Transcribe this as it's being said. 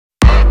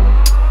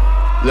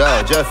Yo,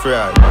 Jeffrey,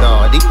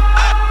 Daddy.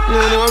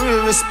 No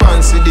real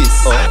response to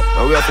this.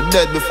 And we have to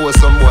dead before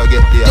some boy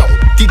get there. Yo,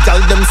 the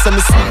girl them say me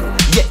sweet.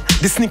 Yeah,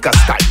 the sneakers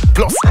tight.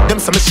 Plus, them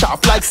say me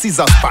sharp like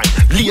scissors fine.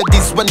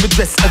 Ladies, when we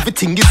dress,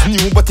 everything is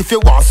new. But if you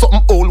want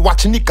something old,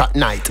 watch Nick at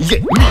night. Yeah,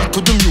 me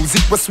to the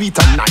music was sweet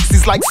and nice.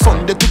 It's like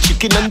Sunday to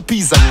chicken and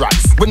peas and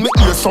rice. When me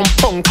hear some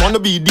punk wanna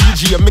be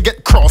DJ, and me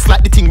get cross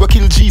like the thing we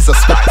kill Jesus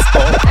Christ.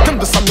 Them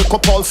just a make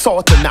up all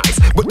sort of nice.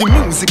 But the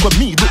music what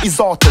me do is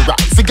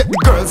authorized. We get the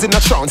girls in a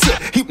trance, yeah,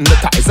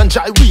 hypnotize and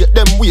gyrate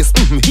them waist,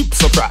 hip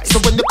surprise. So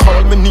when you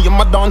call me name,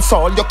 I dance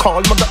all. You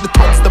call me got the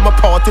thugs, them a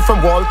party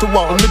from wall to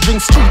wall. Me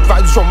drink street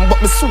vibes rum,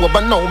 but me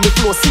sober now. Me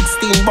flow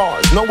 16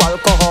 bars, no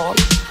alcohol.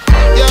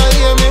 Yeah,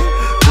 hear me?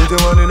 Put the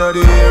one in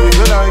the air if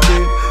you like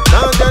it.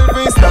 Now tell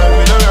freestyle,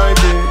 me no write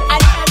it.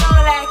 And if you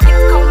don't like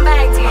it, come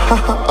back to it.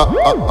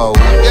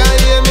 Yeah,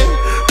 hear me?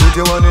 Put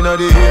the one in the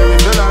air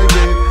if you like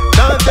it.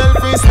 Now tell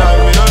freestyle,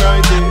 me no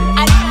write it.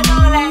 And if you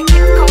don't like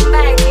it, come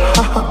back to it.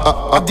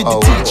 I did the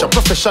teacher,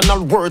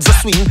 professional words a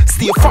swing.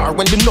 Stay far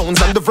when the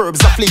nouns and the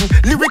verbs are fling.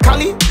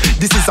 Lyrically,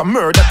 this is a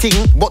murder thing,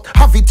 but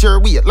have it your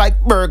way like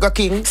Burger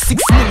King.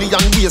 6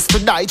 million ways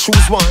to die,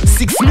 choose one.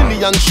 6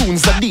 million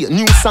tunes a day,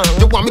 new song.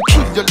 You want me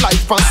kill your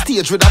life on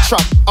stage with a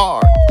trap?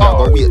 Or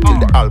wait till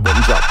the album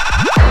drop.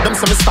 Them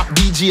say me stop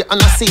DJ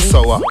and I sing,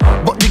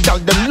 but the gal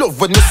them love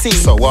when me sing,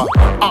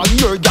 all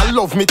your gal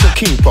love me to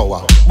king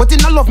power, but they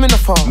not love me no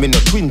for me no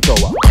twin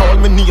tower. Call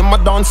me name,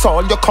 I dance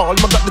all. You call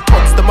me got the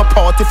thugs, them a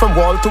party from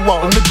wall to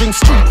wall. Me drink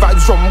street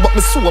vibes rum, but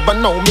me sober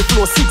now. Me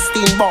flow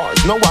 16 bars,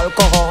 no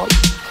alcohol.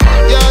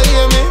 Yeah,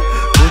 hear me?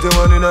 Put the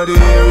one in the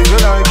air if you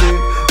like it.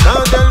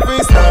 Now tell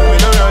freestyle, me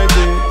no write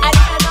it. And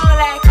if you don't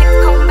like it,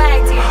 come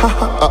back to it.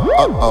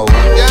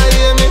 Yeah,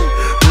 hear me?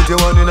 Put the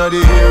one in the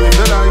air if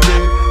you like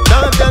it.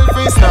 Now tell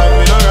freestyle,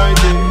 me no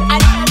write it. And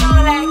if you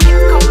don't like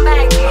it, come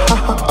back to it.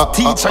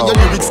 Teacher, your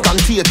lyrics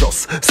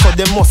contagious, so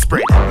they must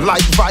spread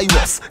like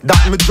virus. That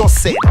me just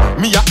said.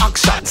 Me a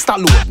action,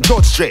 Stallone,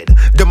 Judge Dredd.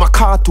 Them a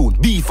cartoon,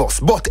 Beavis,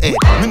 Butthead.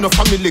 Me no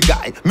family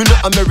guy, me no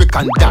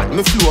American dad.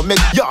 Me flow make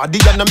Yardy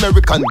an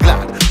American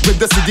glad. With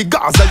the city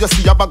Gaza, you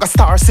see a bag of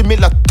stars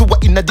similar to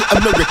what in the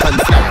American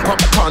flag.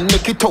 Popcorn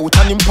make it out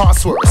and him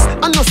pass worse.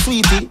 And no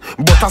sweetie,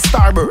 but a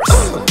starburst.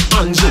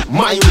 Andrew,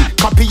 Myrie,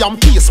 copy and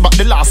paste back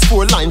the last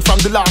 4 lines from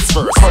the last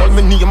verse. Call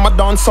me name, I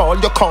dance all.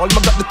 You call me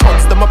got the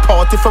thugs, them a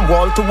party from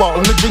wall to wall.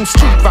 Me drink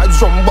street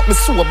vibes rum, but me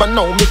sober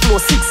now. Me flow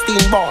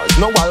 16 bars,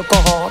 no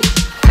alcohol.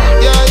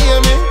 Yeah, hear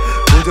me?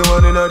 Put the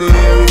one in the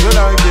air if you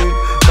like it.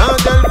 Now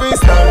tell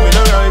freestyle, me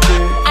no write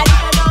it. And if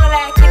you don't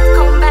like it,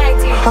 come back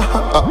to it.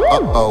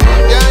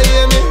 Yeah,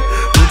 hear me?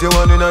 Put the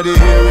one in the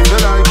air if you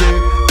like it.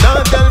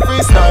 Now tell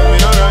freestyle, me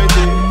no write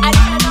it. And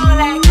if you don't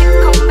like it,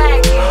 come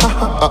back to it.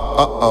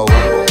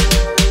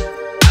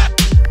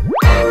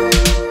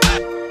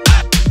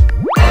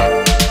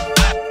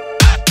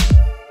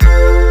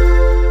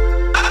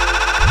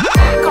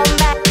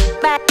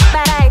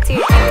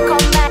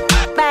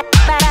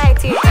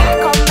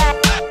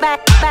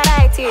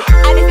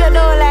 And if you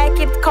don't like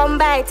it, come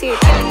back to it.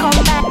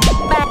 Come back,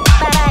 back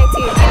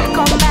to it.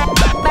 Come back,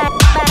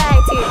 back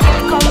to it.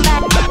 Come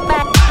back,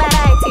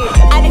 back to it.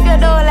 And if you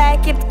don't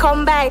like it,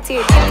 come back to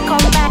it.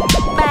 Come back,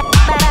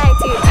 back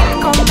to it.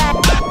 Come back,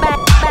 back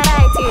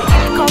to it.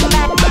 Come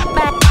back,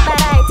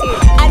 back to it.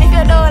 And if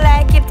you don't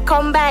like it,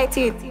 come back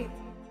to it.